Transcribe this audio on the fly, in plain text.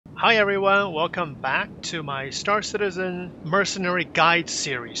Hi everyone, welcome back to my Star Citizen Mercenary Guide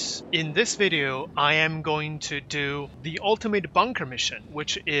series. In this video, I am going to do the ultimate bunker mission,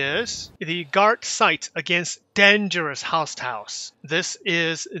 which is the guard site against dangerous hostiles. This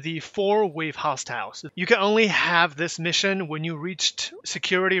is the 4-wave hostiles. You can only have this mission when you reached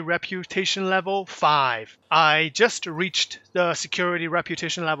security reputation level 5. I just reached the security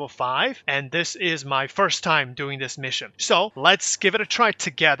reputation level 5, and this is my first time doing this mission. So let's give it a try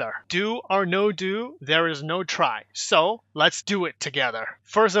together. Do or no do, there is no try. So let's do it together.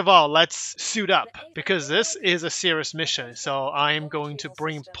 First of all, let's suit up because this is a serious mission. So I am going to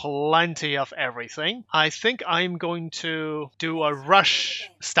bring plenty of everything. I think I'm going to do a rush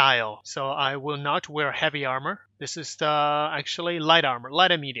style. So I will not wear heavy armor. This is the actually light armor, light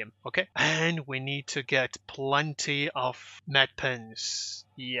and medium, okay? And we need to get plenty of med pens.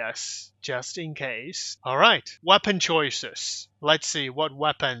 Yes, just in case. All right, weapon choices. Let's see what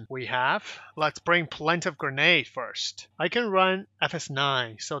weapon we have. Let's bring plenty of grenade first. I can run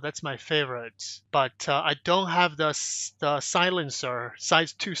FS9, so that's my favorite. But I don't have the silencer,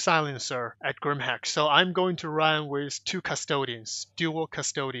 size 2 silencer at Grimhex. So I'm going to run with 2 custodians, dual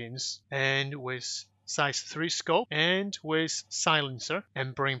custodians, and with size 3 scope and with silencer,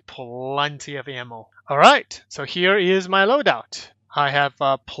 and bring plenty of ammo. Alright, so here is my loadout. I have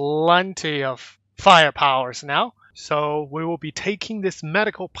plenty of firepowers now. So we will be taking this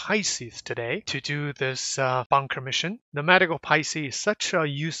Medical Pisces today to do this bunker mission. The Medical Pisces is such a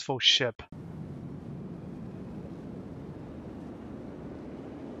useful ship.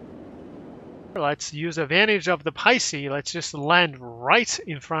 Let's use advantage of the Pisces. Let's just land right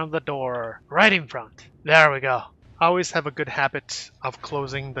in front of the door. Right in front. There we go. I always have a good habit of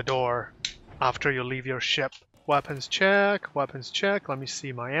closing the door after you leave your ship. Weapons check, weapons check. Let me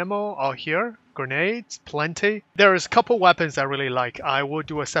see my ammo. All here. Grenades, plenty. There is a couple weapons I really like. I will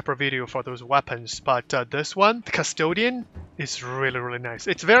do a separate video for those weapons, but this one, the Custodian, is really nice.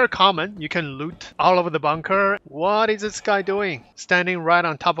 It's very common. You can loot all over the bunker. What is this guy doing? Standing right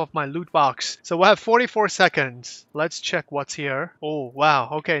on top of my loot box. So we have 44 seconds. Let's check what's here. Oh, wow.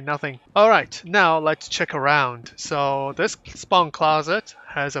 Okay, nothing. All right, now let's check around. So this spawn closet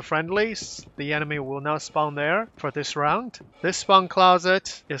has a friendly. The enemy will not spawn there for this round. This spawn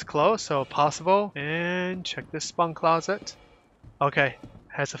closet is closed, so possible. And check this spawn closet. Okay,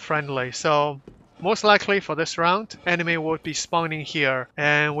 has a friendly. So most likely for this round, enemy will be spawning here,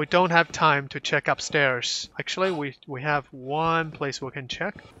 and we don't have time to check upstairs. Actually, we have one place we can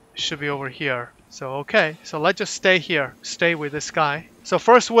check. It should be over here. So okay, so let's just stay here. Stay with this guy. So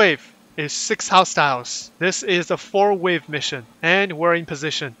first wave is 6 hostiles. This is a 4-wave mission, and we're in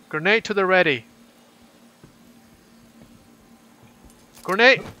position. Grenade to the ready.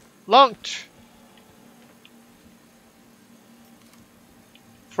 Grenade launch.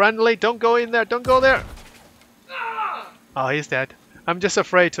 Friendly, don't go in there, don't go there. Oh, he's dead. I'm just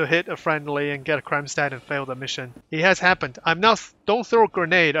afraid to hit a friendly and get a crime stat and fail the mission. It has happened. I'm not. Don't throw a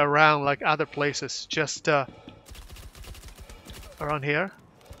grenade around like other places. Just around here.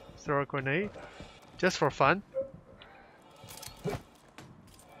 Throw a grenade. Just for fun.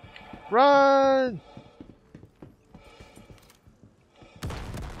 Run!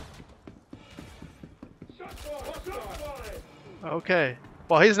 Okay.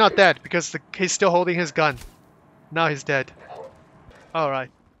 Well, he's not dead because he's still holding his gun. Now he's dead. Alright.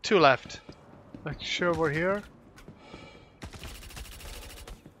 2 left. Make sure we're here.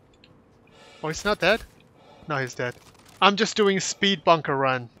 Oh, he's not dead? No, he's dead. I'm just doing speed bunker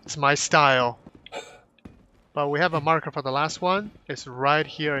run. It's my style. But we have a marker for the last one. It's right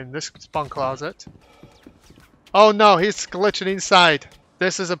here in this spawn closet. Oh no, he's glitching inside.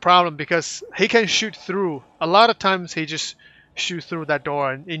 This is a problem because he can shoot through. A lot of times he just shoot through that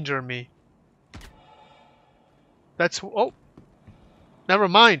door and injure me. That's... oh! Never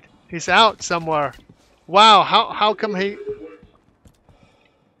mind. He's out somewhere. Wow, how come he...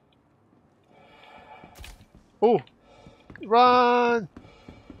 oh! Run!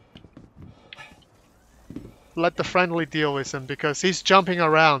 Let the friendly deal with him because he's jumping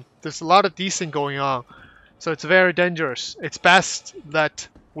around. There's a lot of desync going on. So it's very dangerous. It's best that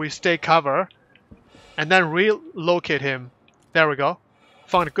we stay cover and then relocate him. There we go.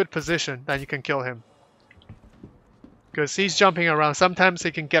 Found a good position, then you can kill him. Because he's jumping around. Sometimes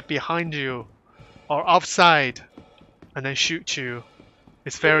he can get behind you or offside and then shoot you.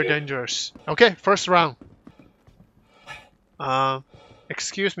 It's very dangerous. Okay, first round.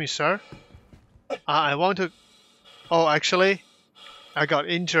 Excuse me, sir. I want to... oh, actually, I got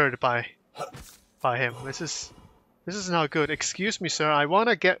injured by him. This is not good. Excuse me, sir. I want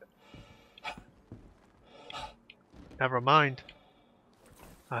to get... never mind.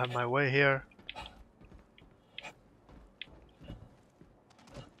 I have my way here.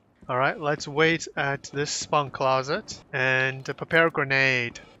 Alright, let's wait at this spawn closet and prepare a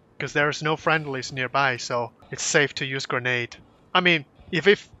grenade. Because there's no friendlies nearby, so it's safe to use grenade. I mean, if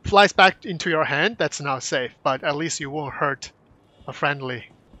it flies back into your hand, that's not safe, but at least you won't hurt a friendly.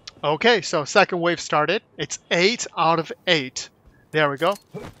 Okay, so second wave started. It's 8 out of 8. There we go.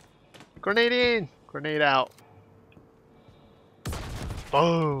 Grenade in, grenade out.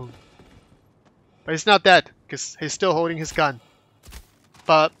 Boom. But he's not dead, because he's still holding his gun.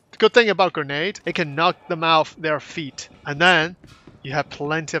 But the good thing about grenade, it can knock them off their feet. And then you have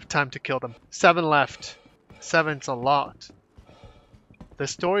plenty of time to kill them. 7 left. 7's a lot.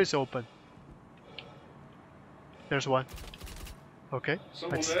 The door is open. There's one. Okay.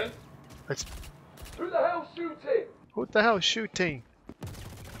 Someone there? Let's. Who the hell's shooting? Who the hell is shooting?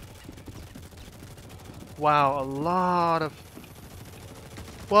 Wow, a lot of.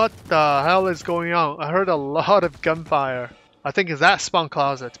 What the hell is going on? I heard a lot of gunfire. I think it's that spawn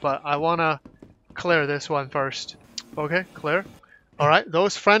closet, but I wanna clear this one first. Okay, clear. Alright,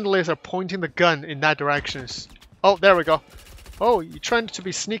 those friendlies are pointing the gun in that direction. Oh, there we go. Oh, you're trying to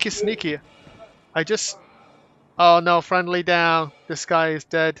be sneaky. Oh no, friendly down. This guy is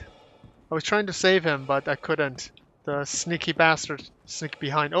dead. I was trying to save him, but I couldn't. The sneaky bastard sneaked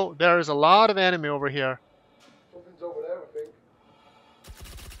behind. Oh, there is a lot of enemy over here. Something's over there, I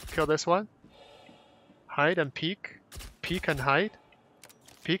think. Kill this one. Hide and peek. Peek and hide.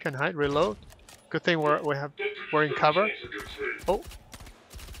 Peek and hide. Reload. Good thing we're in cover. Oh.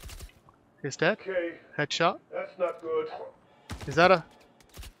 He's dead. Okay, Headshot. that's not good. Is that a...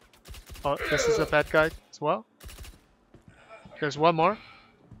 Oh, this is a bad guy as well. There's one more.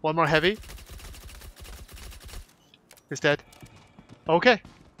 One more heavy. He's dead. Okay.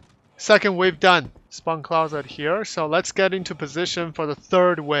 Second wave done. Spawn closet here. So let's get into position for the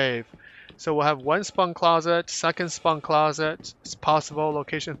third wave. So we'll have one spawn closet, second spawn closet, it's possible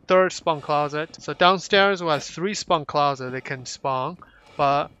location, third spawn closet. So downstairs we'll have 3 spawn closets they can spawn,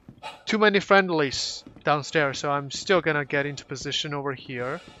 but too many friendlies downstairs, so I'm still gonna get into position over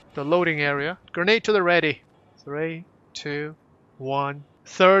here. The loading area. Grenade to the ready. 3, 2, 1.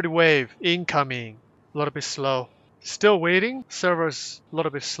 Third wave incoming. A little bit slow. Still waiting. Server's a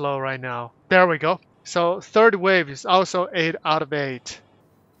little bit slow right now. There we go. So third wave is also 8 out of 8.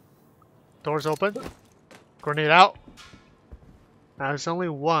 Doors open. Grenade out. Now there's only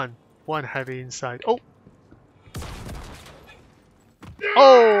one heavy inside. Oh!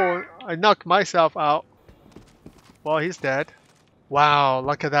 Oh! I knocked myself out. Well, he's dead. Wow,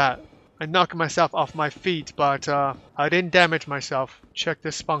 look at that. I knocked myself off my feet, but I didn't damage myself. Check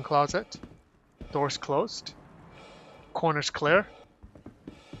this spawn closet. Doors closed. Corner's clear.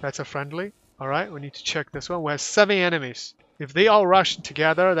 That's a friendly. Alright, we need to check this one. We have 7 enemies. If they all rush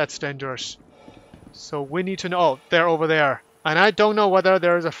together, that's dangerous. So we need to know. Oh, they're over there. And I don't know whether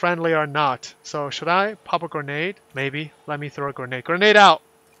there is a friendly or not. So should I pop a grenade? Maybe. Let me throw a grenade. Grenade out!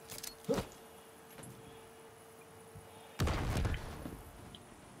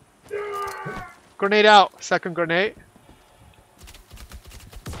 Grenade out! Second grenade.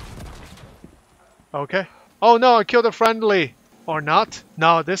 Okay. Oh no, I killed a friendly! Or not?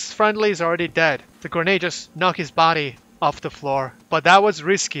 No, this friendly is already dead. The grenade just knocked his body off the floor. But that was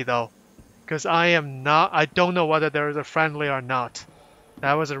risky though. Because I don't know whether there is a friendly or not.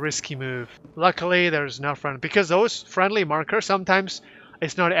 That was a risky move. Luckily there's no friendly. Because those friendly markers, sometimes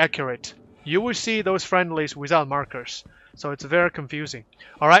it's not accurate. You will see those friendlies without markers. So it's very confusing.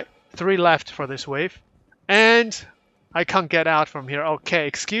 Alright, 3 left for this wave. And I can't get out from here. Okay,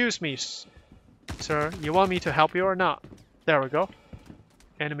 excuse me, sir. You want me to help you or not? There we go.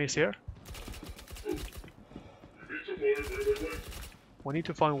 Enemies here. We need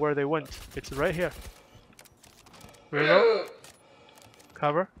to find where they went. It's right here. Reload.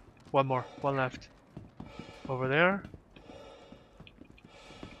 Cover. One more. One left. Over there.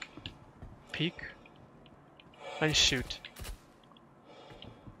 Peek. And shoot.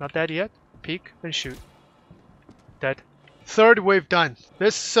 Not dead yet. Peek and shoot. Dead. Third wave done.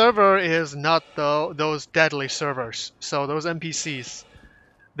 This server is not those deadly servers. So those NPCs,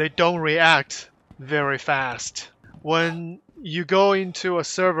 they don't react very fast. When you go into a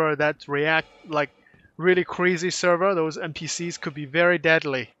server that react like really crazy server, those NPCs could be very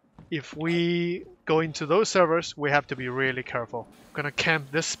deadly. If we go into those servers, we have to be really careful. I'm gonna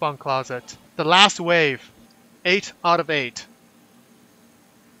camp this spawn closet. The last wave, 8 out of 8.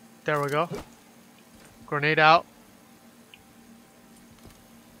 There we go. Grenade out.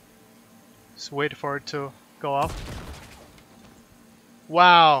 Just wait for it to go off.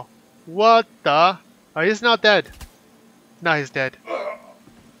 Wow. What the? Oh, he's not dead. No, he's dead.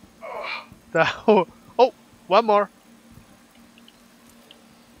 Oh, oh, one more.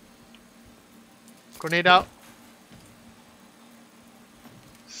 Grenade out.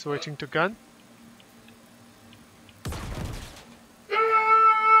 Switching to gun.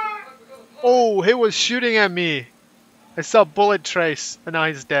 Oh, he was shooting at me. I saw bullet trace, and now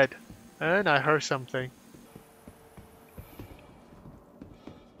he's dead. And I heard something.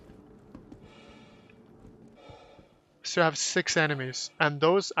 Still have 6 enemies, and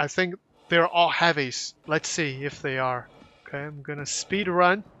those, I think, they're all heavies. Let's see if they are. Okay, I'm gonna speed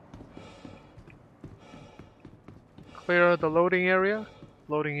run. Clear the loading area.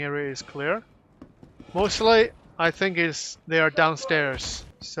 Loading area is clear. Mostly, I think they are downstairs.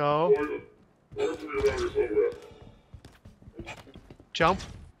 So, jump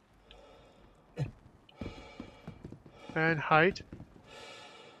and hide.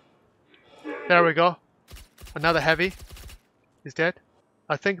 There we go. Another heavy. He's dead.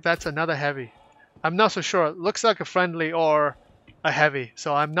 I think that's another heavy. I'm not so sure. It looks like a friendly or a heavy.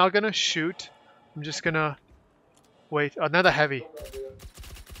 So I'm not gonna shoot. I'm just gonna wait. Another heavy.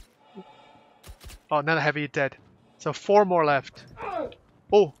 Oh, another heavy dead. So 4 more left.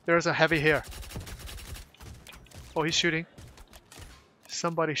 Oh, there's a heavy here. Oh, he's shooting.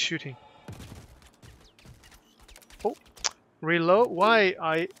 Somebody's shooting. Oh, reload. Why?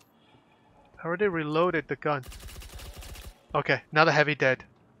 I already reloaded the gun. Okay, another heavy dead.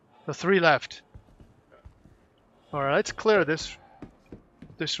 So 3 left. Alright, let's clear this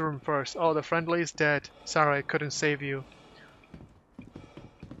room first. Oh, the friendly is dead. Sorry, I couldn't save you.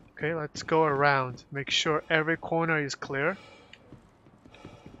 Okay, let's go around. Make sure every corner is clear.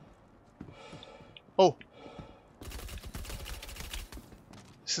 Oh!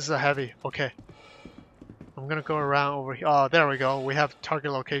 This is a heavy. Okay. I'm gonna go around over here. Oh, there we go. We have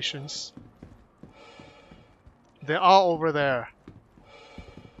target locations. They're all over there.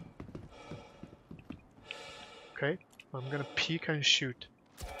 Okay, I'm gonna peek and shoot.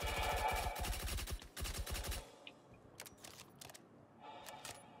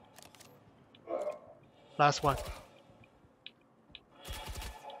 Last one.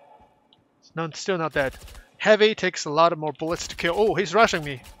 No, still not dead. Heavy takes a lot more bullets to kill. Oh, he's rushing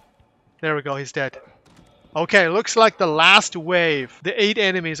me. There we go, he's dead. Okay, looks like the last wave. The 8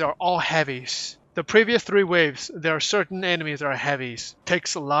 enemies are all heavies. The previous 3 waves, there are certain enemies that are heavies.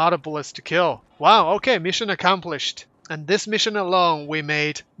 Takes a lot of bullets to kill. Wow, okay, mission accomplished. And this mission alone, we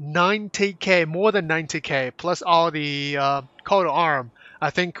made 90k, more than 90k, plus all the coat of arm.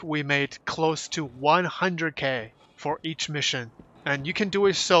 I think we made close to 100k for each mission. And you can do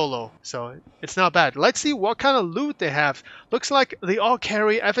it solo, so it's not bad. Let's see what kind of loot they have. Looks like they all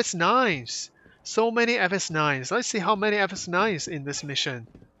carry FS9s. So many FS9s. Let's see how many FS9s in this mission.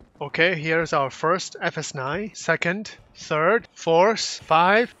 Okay, here's our first FS9, second, third, fourth,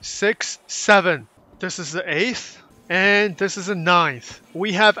 5, 6, 7. This is the 8th, and this is the 9th.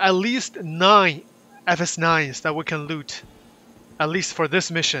 We have at least 9 FS9s that we can loot, at least for this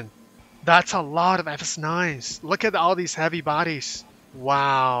mission. That's a lot of FS9s. Look at all these heavy bodies.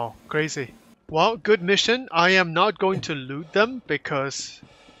 Wow, crazy. Well, good mission. I am not going to loot them because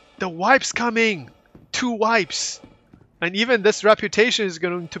the wipe's coming. 2 wipes. And even this reputation is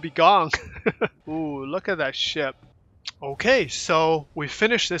going to be gone. Ooh, look at that ship. Okay, so we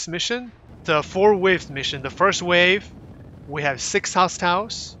finished this mission. The 4 waves mission. The first wave, we have 6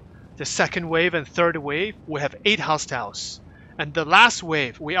 hostiles. The second wave and third wave, we have 8 hostiles. And the last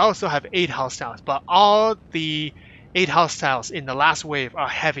wave, we also have 8 hostiles. But all the 8 hostiles in the last wave are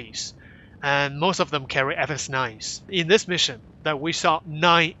heavies. And most of them carry FS9s. In this mission, that we saw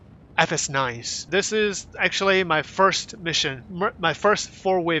 9 FS9s. This is actually my first mission, my first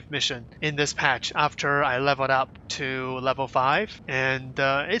 4-wave mission in this patch after I leveled up to level 5, and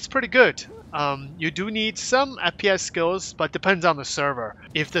it's pretty good. You do need some FPS skills, but depends on the server.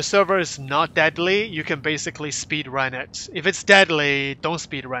 If the server is not deadly, you can basically speed run it. If it's deadly, don't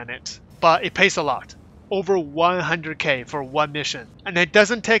speed run it. But it pays a lot. Over 100k for 1 mission. And it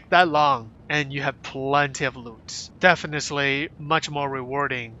doesn't take that long. And you have plenty of loot. Definitely much more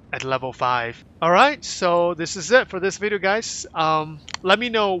rewarding at level 5. Alright, so this is it for this video, guys. Let me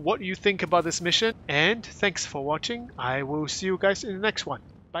know what you think about this mission. And thanks for watching. I will see you guys in the next one.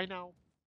 Bye now.